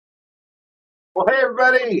Well, hey,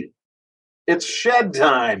 everybody. It's shed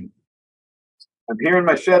time. I'm here in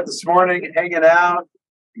my shed this morning, hanging out.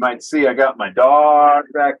 You might see I got my dog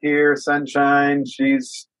back here, Sunshine.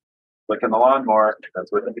 She's licking the lawnmower.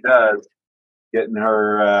 That's what she does, getting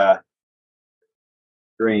her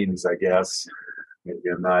greens, I guess. Maybe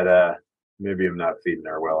I'm not feeding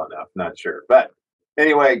her well enough. Not sure. But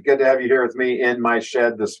anyway, good to have you here with me in my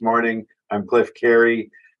shed this morning. I'm Cliff Carey.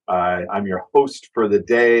 I'm your host for the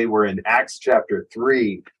day. We're in Acts chapter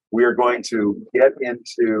 3. We are going to get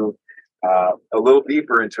into a little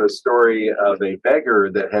deeper into a story of a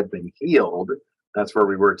beggar that had been healed. That's where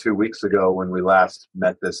we were 2 weeks ago when we last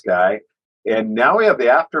met this guy. And now we have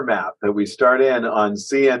the aftermath that we start in on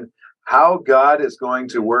seeing how God is going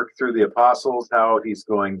to work through the apostles, how he's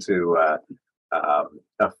going to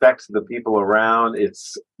affect the people around.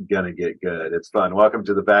 It's going to get good. It's fun. Welcome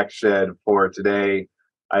to the Back Shed for today.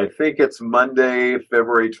 I think it's Monday,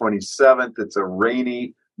 February 27th. It's a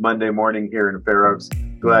rainy Monday morning here in Fair Oaks.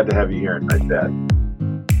 Glad to have you here in my shed.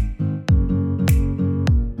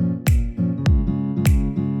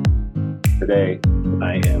 Today,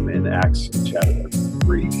 I am in Acts chapter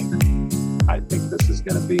 3. I think this is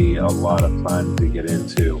going to be a lot of fun to get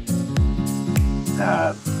into.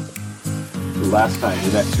 Last time,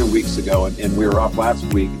 we met 2 weeks ago, and we were off last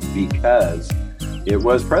week because it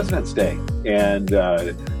was President's Day. And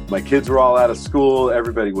my kids were all out of school.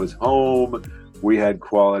 Everybody was home. We had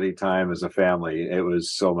quality time as a family. It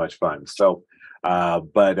was so much fun. So I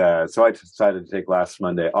decided to take last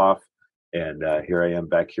Monday off. And here I am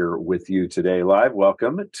back here with you today live.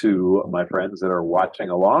 Welcome to my friends that are watching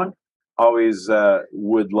along. Always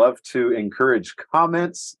would love to encourage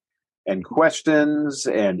comments and questions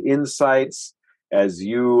and insights as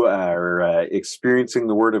you are experiencing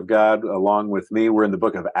the Word of God along with me. We're in the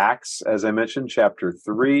book of Acts, as I mentioned, chapter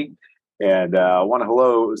 3. And I want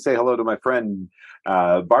to say hello to my friend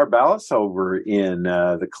Barb Ballas over in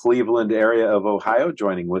the Cleveland area of Ohio,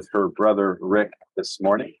 joining with her brother Rick this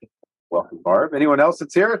morning. Welcome, Barb. Anyone else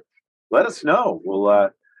that's here, let us know. We'll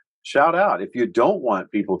shout out. If you don't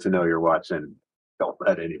want people to know you're watching, don't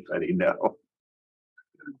let anybody know.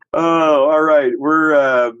 Oh, all right. We're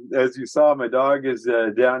as you saw, my dog is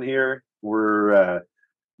down here. We're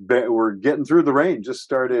getting through the rain. Just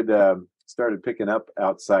started picking up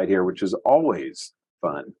outside here, which is always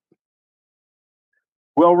fun.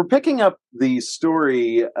 Well, we're picking up the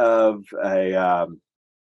story of a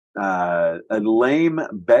lame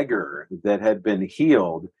beggar that had been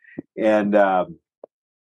healed, and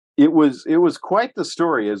it was quite the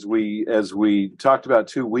story as we talked about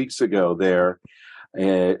 2 weeks ago. There,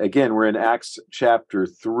 again, we're in Acts chapter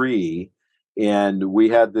 3, and we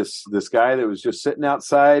had this guy that was just sitting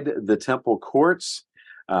outside the temple courts,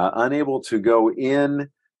 unable to go in.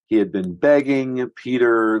 He had been begging.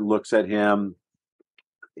 Peter looks at him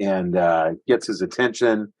and gets his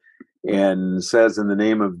attention and says, in the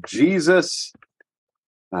name of Jesus,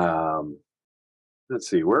 let's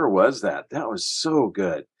see, where was that? That was so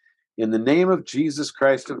good. In the name of Jesus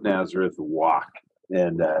Christ of Nazareth, walk.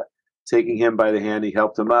 And taking him by the hand, he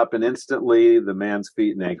helped him up, and instantly the man's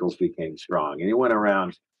feet and ankles became strong. And he went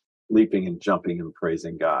around leaping and jumping and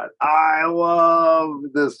praising God. I love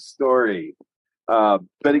this story. But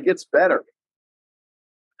it gets better.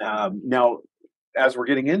 Now, as we're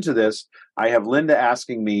getting into this, I have Linda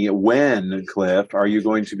asking me, when, Cliff, are you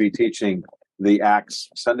going to be teaching the Acts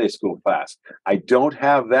Sunday School class? I don't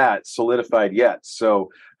have that solidified yet, so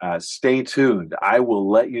stay tuned. I will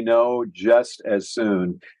let you know just as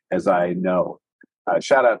soon as I know.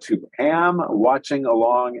 Shout out to Pam watching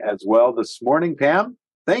along as well this morning. Pam,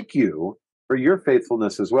 thank you for your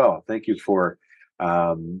faithfulness as well. Thank you for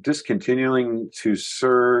just continuing to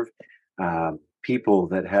serve people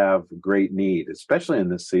that have great need, especially in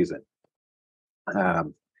this season.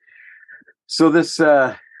 So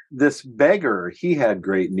this beggar, he had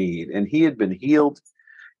great need, and he had been healed,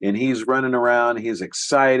 and he's running around. He's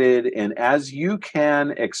excited, and as you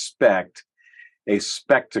can expect, a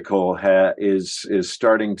spectacle is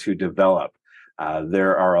starting to develop.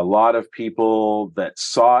 There are a lot of people that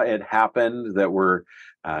saw it happen, that were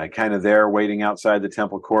kind of there waiting outside the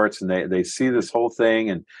temple courts, and they see this whole thing,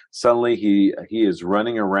 and suddenly he is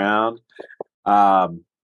running around, and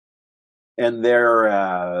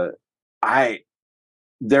they're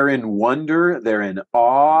in wonder, they're in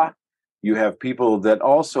awe. You have people that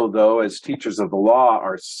also, though, as teachers of the law,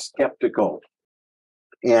 are skeptical,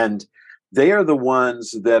 and they are the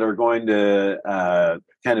ones that are going to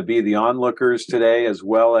kind of be the onlookers today, as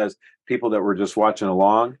well as people that were just watching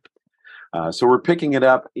along. So we're picking it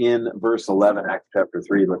up in verse 11, Acts chapter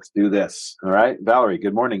 3. Let's do this. All right. Valerie,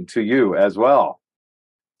 good morning to you as well.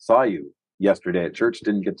 Saw you. yesterday at church.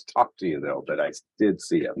 Didn't get to talk to you though, but I did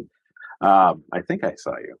see him. I think I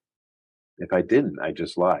saw you. If I didn't, I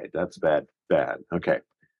just lied. That's bad. Okay.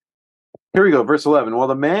 Here we go. Verse 11. While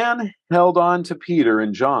the man held on to Peter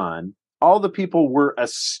and John, all the people were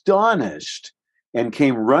astonished and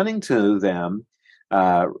came running to them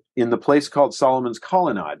in the place called Solomon's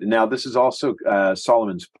Colonnade. Now, this is also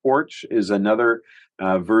Solomon's Porch is another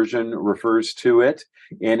version refers to it.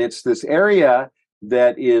 And it's this area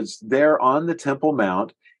that is there on the Temple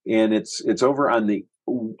Mount. And it's over on the,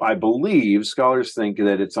 I believe, scholars think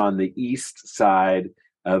that it's on the east side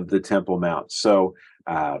of the Temple Mount. So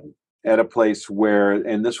at a place where,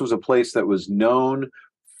 and this was a place that was known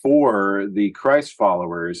for the Christ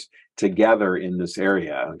followers to gather in this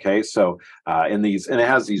area. Okay, so and it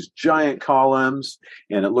has these giant columns,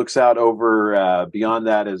 and it looks out over beyond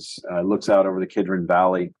that looks out over the Kidron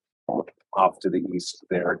Valley off to the east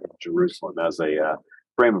there in Jerusalem as a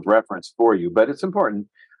frame of reference for you. But it's important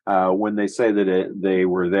when they say that they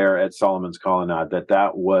were there at Solomon's Colonnade,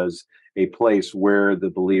 that was a place where the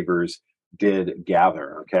believers did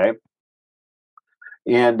gather. Okay,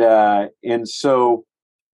 and so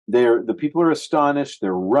the people are astonished.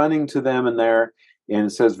 They're running to them in there. And it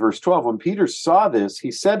says, verse 12, when Peter saw this,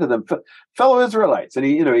 he said to them, fellow Israelites, and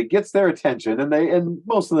he gets their attention, and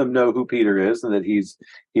most of them know who Peter is and that he's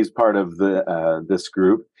part of this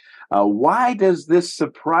group. Why does this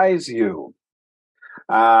surprise you?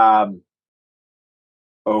 Oh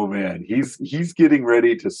man, he's getting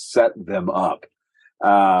ready to set them up.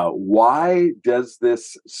 Why does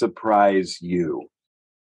this surprise you?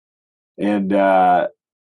 And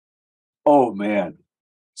oh man,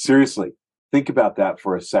 seriously, think about that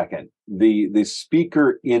for a second. The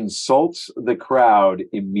speaker insults the crowd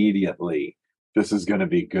immediately. This is going to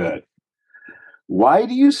be good. Why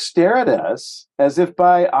do you stare at us as if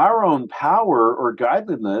by our own power or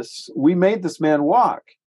godliness we made this man walk?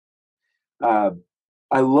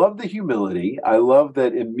 I love the humility. I love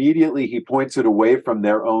that immediately he points it away from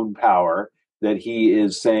their own power, that he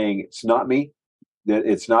is saying, it's not me, that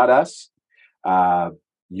it's not us.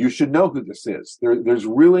 You should know who this is. There's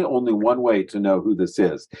really only one way to know who this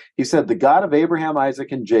is. He said, the God of Abraham,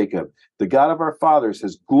 Isaac, and Jacob, the God of our fathers,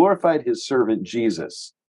 has glorified his servant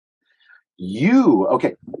Jesus.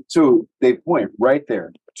 Okay, so they point right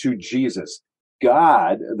there to Jesus.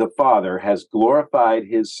 God, the Father, has glorified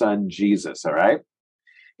his son Jesus, all right?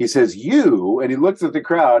 He says, and he looks at the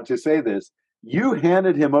crowd to say this, you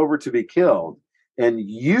handed him over to be killed, and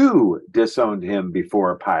you disowned him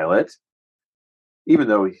before Pilate, even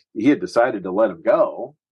though he had decided to let him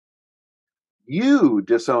go. You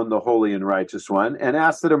disowned the holy and righteous one and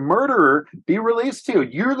asked that a murderer be released to you.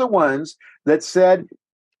 You're the ones that said,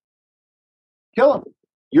 kill him.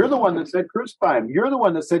 You're the one that said, crucify him. You're the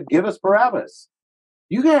one that said, give us Barabbas.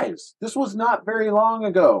 You guys, this was not very long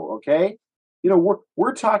ago, okay?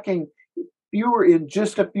 We're talking fewer in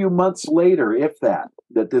just a few months later, if that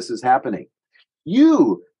this is happening.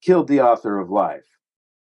 You killed the author of life,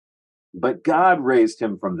 but God raised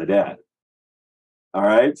him from the dead. All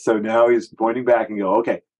right, so now he's pointing back and go,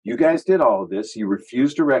 okay, you guys did all of this. You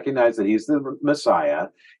refused to recognize that he's the Messiah.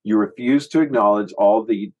 You refused to acknowledge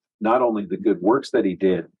not only the good works that he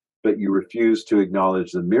did, but you refused to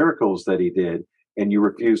acknowledge the miracles that he did, and you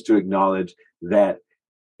refused to acknowledge that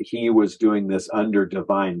he was doing this under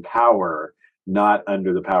divine power, not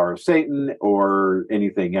under the power of Satan or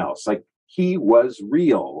anything else. Like, he was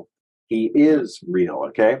real. He is real,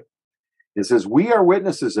 okay? It says, we are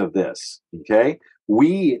witnesses of this, okay?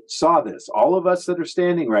 We saw this. All of us that are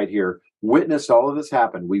standing right here witnessed all of this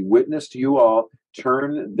happen. We witnessed you all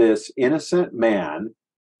turn this innocent man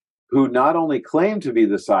who not only claimed to be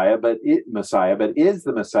the Messiah, but is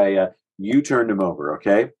the Messiah. You turned him over,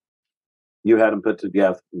 okay? You had him put to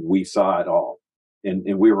death. We saw it all. And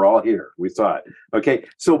we were all here. We saw it. Okay,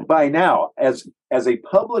 so by now, as a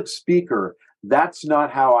public speaker, that's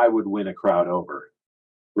not how I would win a crowd over,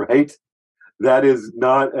 right? That is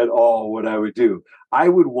not at all what I would do. I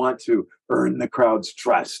would want to earn the crowd's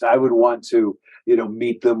trust. I would want to,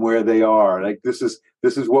 meet them where they are. Like, this is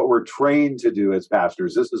what we're trained to do as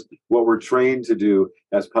pastors. This is what we're trained to do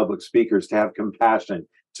as public speakers, to have compassion,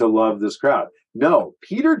 to love this crowd. No,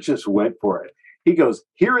 Peter just went for it. He goes,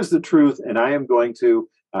 here is the truth, and I am going to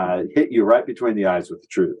hit you right between the eyes with the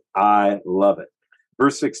truth. I love it.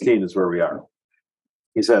 Verse 16 is where we are.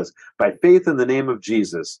 He says, by faith in the name of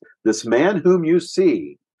Jesus, this man whom you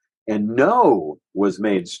see and know was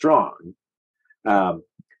made strong.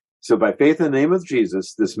 So by faith in the name of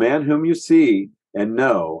Jesus, this man whom you see and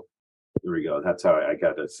know, there we go. That's how I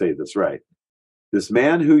got to say this right. This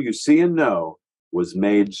man who you see and know was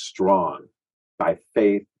made strong by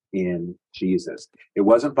faith in Jesus. It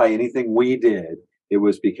wasn't by anything we did. It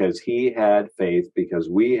was because he had faith, because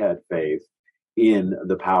we had faith in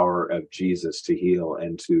the power of Jesus to heal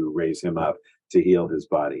and to raise him up, to heal his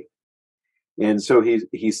body. And so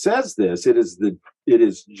he says this, it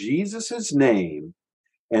is Jesus's name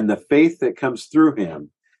and the faith that comes through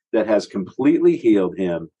him that has completely healed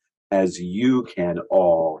him, as you can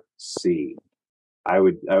all see. I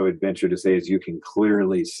would venture to say, as you can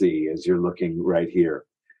clearly see as you're looking right here.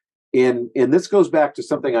 And this goes back to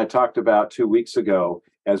something I talked about 2 weeks ago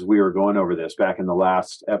as we were going over this back in the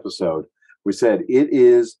last episode. We said it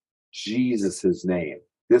is Jesus's name.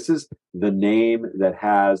 This is the name that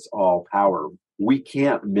has all power. We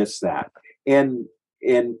can't miss that. And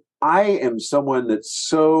I am someone that's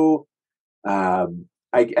so, I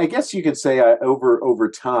guess you could say, over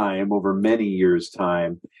time, over many years'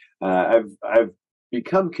 time, I've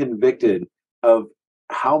become convicted of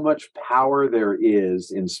how much power there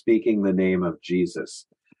is in speaking the name of Jesus.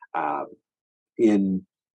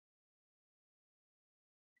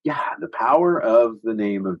 The power of the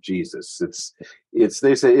name of Jesus.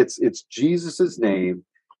 They say it's Jesus's name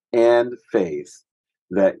and faith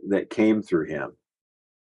that came through him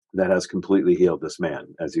that has completely healed this man,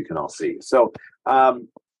 as you can all see. So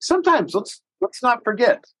sometimes let's not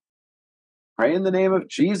forget, right, in the name of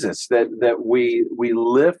Jesus, that we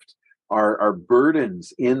lift our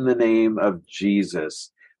burdens in the name of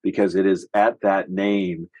Jesus, because it is at that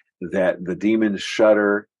name that the demons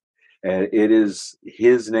shudder. And it is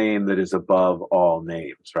his name that is above all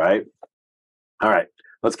names, right? All right,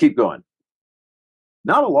 let's keep going.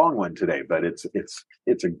 Not a long one today, but it's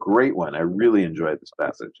a great one. I really enjoyed this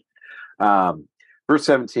passage. Verse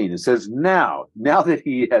 17, it says, now that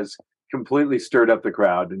he has completely stirred up the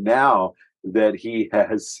crowd, now that he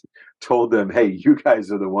has told them, hey, you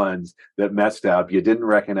guys are the ones that messed up. You didn't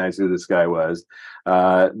recognize who this guy was.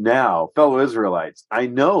 Now, fellow Israelites, I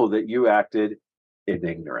know that you acted in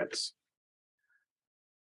ignorance.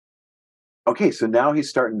 Okay, so now he's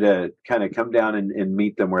starting to kind of come down and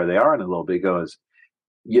meet them where they are in a little bit. He goes,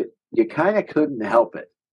 you kind of couldn't help it.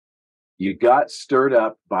 You got stirred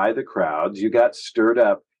up by the crowds. You got stirred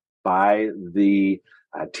up by the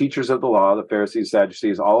teachers of the law, the Pharisees,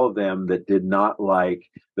 Sadducees, all of them that did not like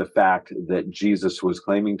the fact that Jesus was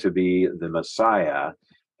claiming to be the Messiah.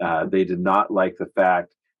 They did not like the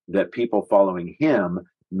fact that people following him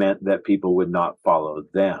meant that people would not follow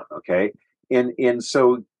them. Okay, and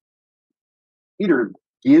so Peter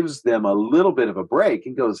gives them a little bit of a break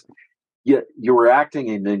and goes, you were acting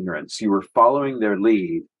in ignorance. You were following their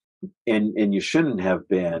lead, and you shouldn't have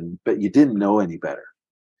been, but you didn't know any better.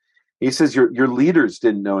 He says your leaders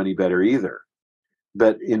didn't know any better either.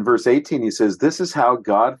 But in verse 18, he says, this is how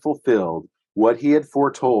God fulfilled what he had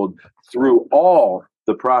foretold through all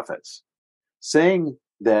the prophets, saying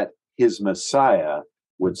that his Messiah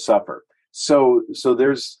would suffer. So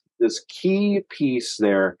there's this key piece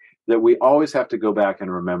there that we always have to go back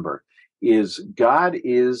and remember, is God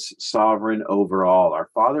is sovereign over all. Our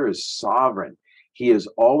Father is sovereign. He is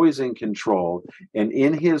always in control. And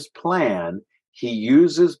in his plan, he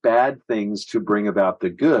uses bad things to bring about the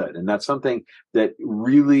good. And that's something that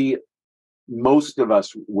really most of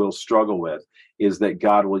us will struggle with, is that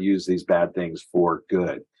God will use these bad things for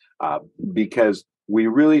good. Because we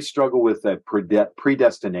really struggle with the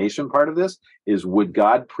predestination part of this, is would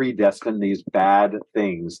God predestine these bad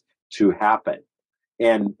things to happen?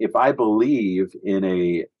 And if I believe in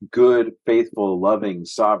a good, faithful, loving,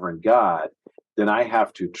 sovereign God, then I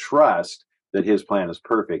have to trust that his plan is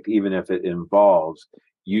perfect, even if it involves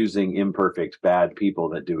using imperfect, bad people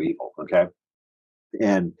that do evil. Okay.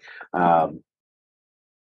 And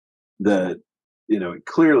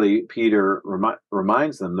clearly Peter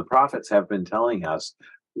reminds them, the prophets have been telling us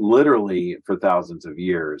literally for thousands of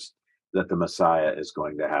years that the Messiah is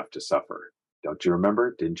going to have to suffer. Don't you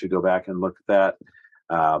remember? Didn't you go back and look at that?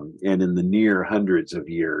 And in the near hundreds of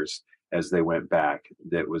years, as they went back,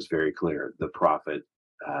 that was very clear. The prophet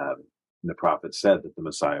said that the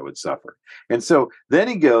Messiah would suffer. And so then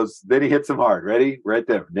he hits them hard. Ready? Right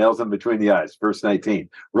there. Nails them between the eyes. Verse 19.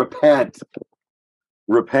 Repent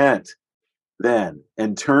then,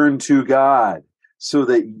 and turn to God, so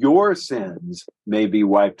that your sins may be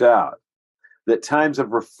wiped out, that times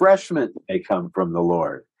of refreshment may come from the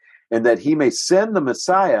Lord, and that he may send the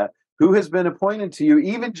Messiah who has been appointed to you,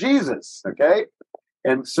 even Jesus. Okay?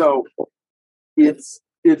 And so it's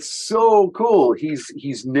so cool.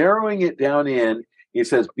 He's narrowing it down in. He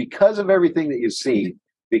says, because of everything that you've seen,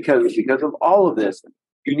 because of all of this,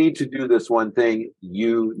 you need to do this one thing.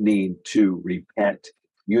 You need to repent.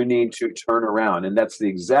 You need to turn around. And that's the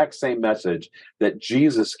exact same message that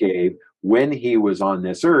Jesus gave when he was on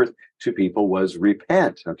this earth to people was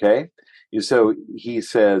repent, okay? So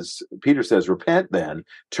Peter says, repent then,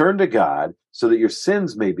 turn to God so that your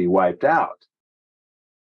sins may be wiped out.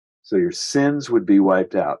 So your sins would be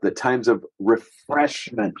wiped out. The times of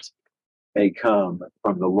refreshment may come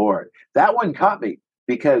from the Lord. That one caught me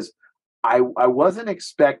because I wasn't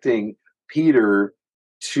expecting Peter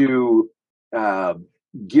to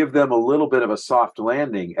give them a little bit of a soft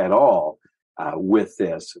landing at all with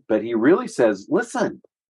this. But he really says, listen,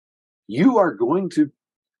 you are going to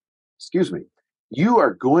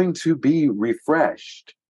be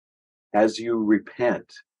refreshed as you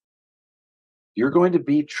repent. You're going to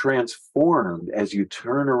be transformed as you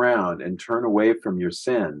turn around and turn away from your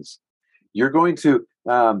sins. You're going to,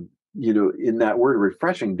 in that word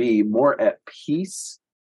refreshing, be more at peace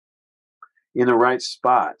in the right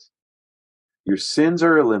spot. Your sins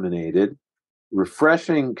are eliminated.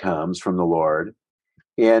 Refreshing comes from the Lord.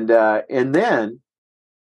 And then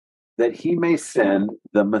that he may send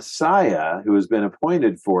the Messiah who has been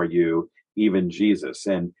appointed for you, even Jesus.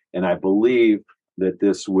 And I believe that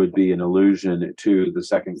this would be an allusion to the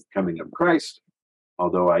second coming of Christ,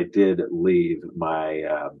 although I did leave my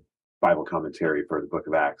Bible commentary for the book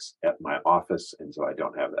of Acts at my office, and so I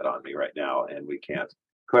don't have that on me right now, and we can't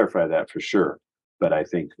clarify that for sure. But I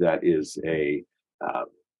think that is a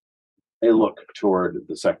look toward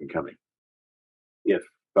the second coming. If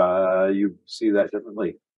you see that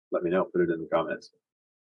differently, let me know. Put it in the comments.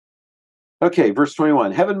 Okay, verse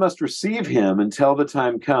 21. Heaven must receive him until the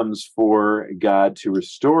time comes for God to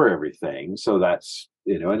restore everything. So that's,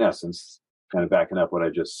 in essence, kind of backing up what I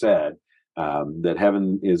just said, that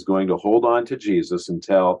heaven is going to hold on to Jesus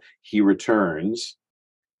until he returns,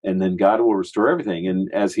 and then God will restore everything.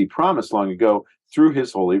 And as he promised long ago through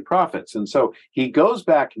his holy prophets. And so he goes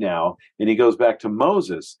back now, and he goes back to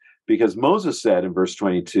Moses, because Moses said in verse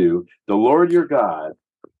 22, the Lord your God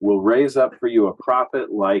will raise up for you a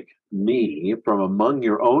prophet like me from among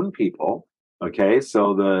your own people. Okay,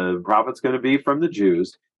 so the prophet's going to be from the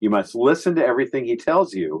Jews. You must listen to everything he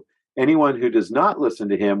tells you. Anyone who does not listen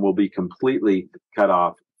to him will be completely cut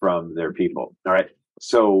off from their people. All right,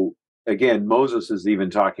 so again, Moses is even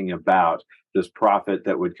talking about this prophet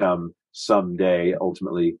that would come someday,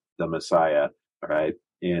 ultimately the Messiah. All right,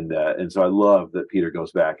 and so I love that Peter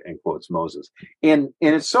goes back and quotes Moses, and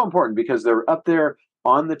it's so important because they're up there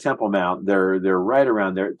on the Temple Mount. They're right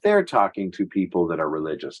around there. They're talking to people that are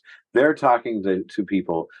religious. They're talking to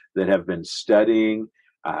people that have been studying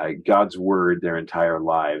God's word their entire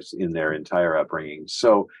lives, in their entire upbringing.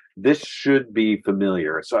 So this should be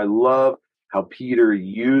familiar. So I love how Peter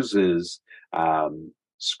uses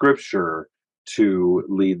scripture to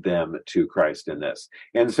lead them to Christ in this.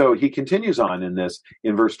 And so he continues on in this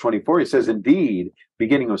in verse 24. He says, indeed,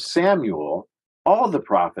 beginning with Samuel, all the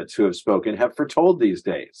prophets who have spoken have foretold these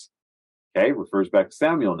days. Okay, refers back to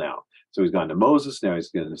Samuel now. So he's gone to Moses, now he's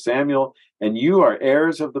going to Samuel. And you are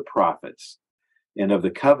heirs of the prophets and of the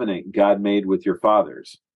covenant God made with your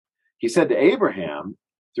fathers. He said to Abraham,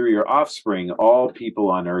 through your offspring, all people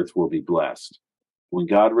on earth will be blessed. When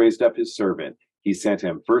God raised up his servant, he sent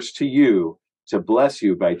him first to you to bless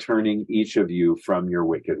you by turning each of you from your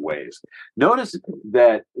wicked ways. Notice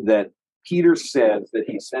that Peter says that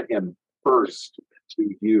he sent him first to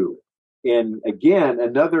you. And again,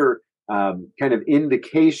 another kind of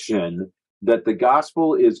indication that the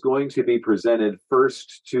gospel is going to be presented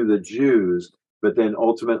first to the Jews, but then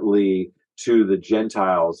ultimately to the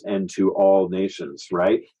Gentiles and to all nations,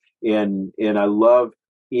 right? And I love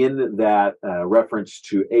in that reference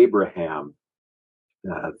to Abraham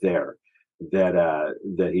there,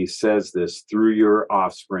 that he says this, through your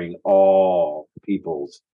offspring, all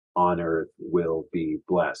peoples on earth will be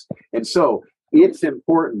blessed. And so it's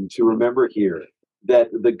important to remember here that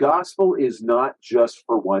the gospel is not just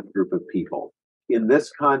for one group of people. In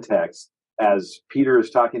this context, as Peter is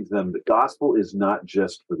talking to them, the gospel is not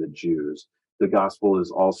just for the Jews. The gospel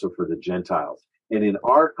is also for the Gentiles. And in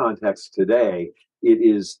our context today, it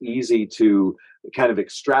is easy to kind of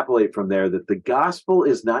extrapolate from there that the gospel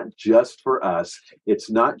is not just for us.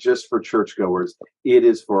 It's not just for churchgoers. It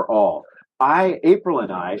is for all. April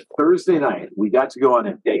and I, Thursday night, we got to go on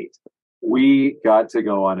a date.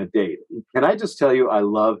 Can I just tell you, I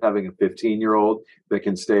love having a 15-year-old that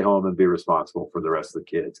can stay home and be responsible for the rest of the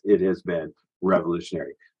kids. It has been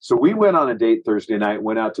revolutionary. So we went on a date Thursday night,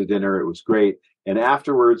 went out to dinner. It was great. And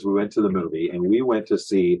afterwards, we went to the movie, and we went to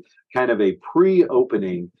see kind of a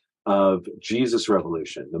pre-opening of Jesus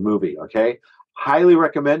Revolution, the movie, okay? Highly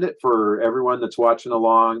recommend it for everyone that's watching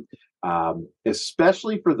along,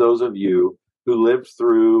 especially for those of you who lived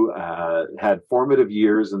through, had formative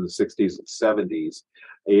years in the 60s and 70s.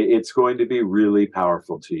 It's going to be really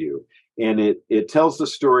powerful to you. And it tells the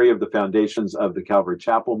story of the foundations of the Calvary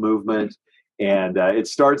Chapel movement. And it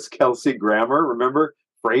starts Kelsey Grammer, remember?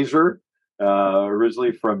 Frasier,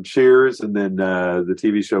 originally from Cheers, and then the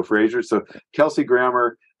TV show Frasier. So Kelsey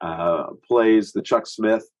Grammer plays the Chuck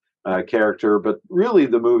Smith character, but really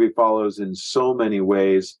the movie follows in so many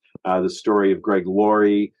ways the story of Greg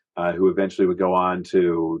Laurie, who eventually would go on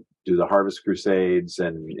to do the Harvest Crusades,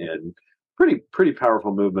 and pretty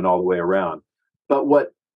powerful movement all the way around. But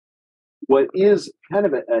what is kind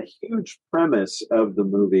of a huge premise of the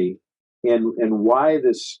movie, and why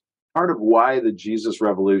this part of why the Jesus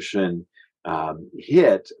Revolution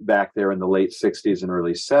hit back there in the late 60s and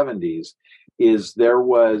early 70s, is there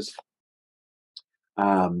was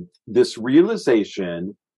this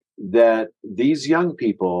realization that these young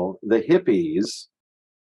people, the hippies,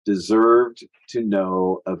 deserved to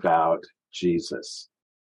know about Jesus.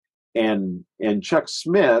 And Chuck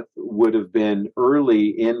Smith would have been early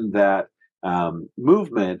in that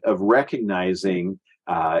movement of recognizing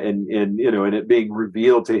and it being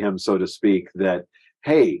revealed to him, so to speak, that,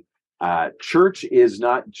 hey, church is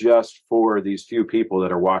not just for these few people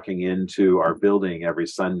that are walking into our building every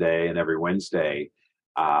Sunday and every Wednesday,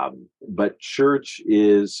 but church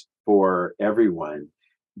is for everyone.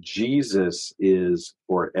 Jesus is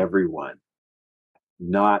for everyone,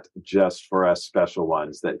 not just for us special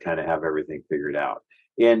ones that kind of have everything figured out.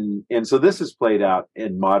 And so this is played out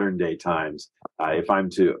in modern day times. If I'm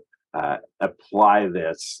to apply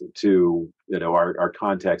this to our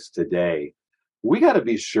context today, we got to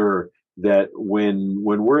be sure that when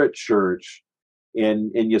we're at church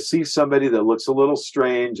and you see somebody that looks a little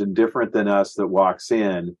strange and different than us that walks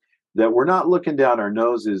in, that we're not looking down our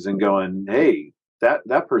noses and going, hey,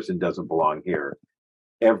 that person doesn't belong here.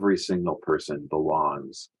 Every single person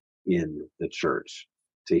belongs in the church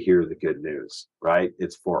to hear the good news, right?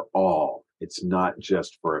 It's for all. It's not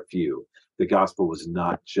just for a few. The gospel was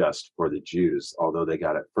not just for the Jews, although they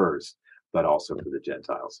got it first, but also for the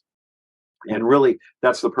Gentiles. And really,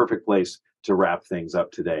 that's the perfect place to wrap things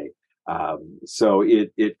up today. So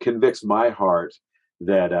it convicts my heart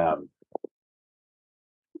that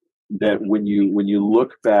that when you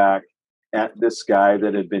look back at this guy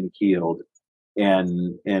that had been healed,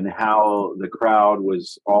 and how the crowd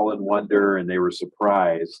was all in wonder and they were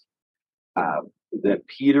surprised, that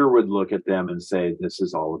Peter would look at them and say, this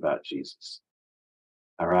is all about Jesus.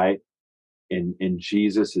 All right. And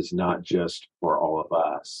Jesus is not just for all of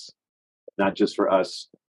us, not just for us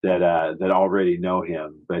that already know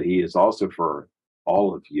him, but he is also for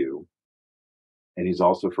all of you. And he's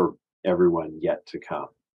also for everyone yet to come,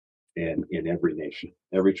 and in every nation,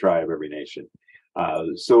 every tribe, every nation.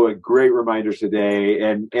 So a great reminder today,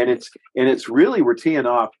 and it's really, we're teeing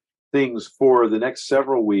off things for the next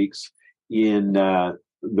several weeks in the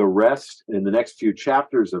next few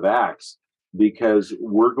chapters of Acts, because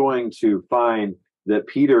we're going to find that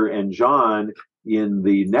Peter and John in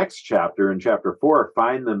the next chapter, in chapter 4,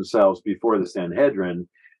 find themselves before the Sanhedrin,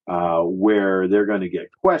 where they're going to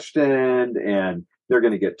get questioned and they're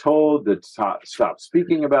going to get told to stop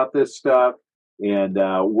speaking about this stuff. And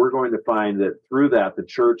we're going to find that through that, the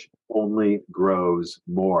church only grows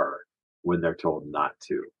more when they're told not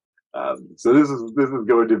to. So this is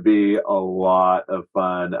going to be a lot of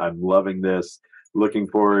fun. I'm loving this. Looking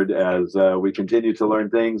forward as we continue to learn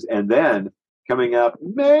things. And then coming up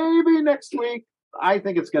maybe next week, I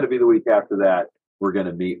think it's going to be the week after that, we're going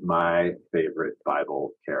to meet my favorite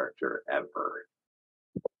Bible character ever.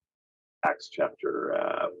 Acts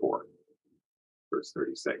chapter 4, verse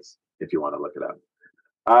 36. If you want to look it up.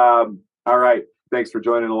 All right. Thanks for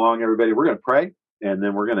joining along, everybody. We're going to pray, and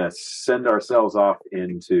then we're going to send ourselves off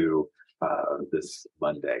into this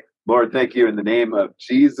Monday. Lord, thank you in the name of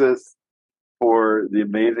Jesus for the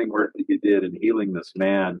amazing work that you did in healing this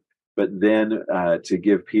man, but then to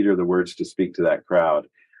give Peter the words to speak to that crowd.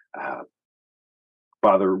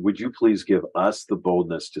 Father, would you please give us the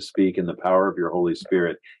boldness to speak in the power of your Holy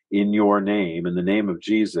Spirit in your name, in the name of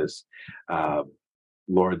Jesus,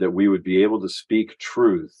 Lord, that we would be able to speak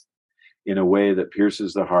truth in a way that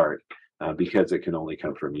pierces the heart, because it can only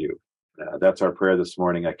come from you. That's our prayer this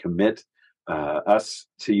morning. I commit us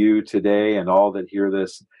to you today, and all that hear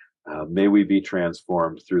this. May we be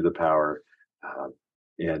transformed through the power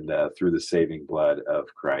and through the saving blood of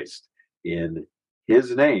Christ. In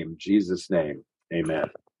his name, Jesus' name, amen.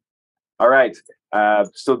 All right.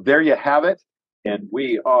 So there you have it. And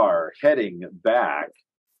we are heading back.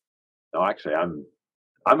 No, actually, I'm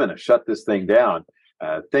going to shut this thing down.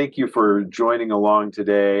 Thank you for joining along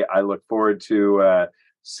today. I look forward to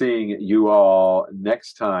seeing you all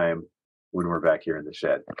next time when we're back here in the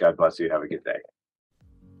shed. God bless you. Have a good day.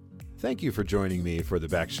 Thank you for joining me for the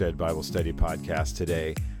Backshed Bible Study Podcast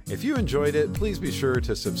today. If you enjoyed it, please be sure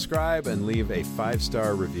to subscribe and leave a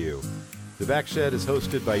 5-star review. The Backshed is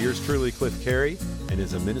hosted by yours truly, Cliff Carey, and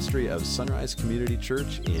is a ministry of Sunrise Community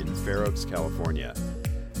Church in Fair Oaks, California.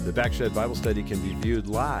 The Backshed Bible Study can be viewed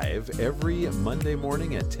live every Monday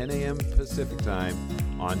morning at 10 a.m. Pacific Time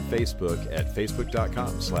on Facebook at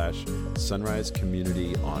facebook.com/Sunrise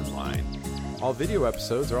Community Online. All video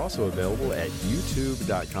episodes are also available at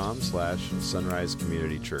youtube.com/Sunrise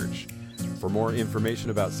Community Church. For more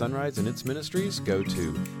information about Sunrise and its ministries, go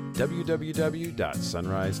to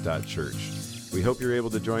www.sunrise.church. We hope you're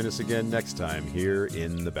able to join us again next time here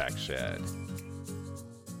in the Backshed.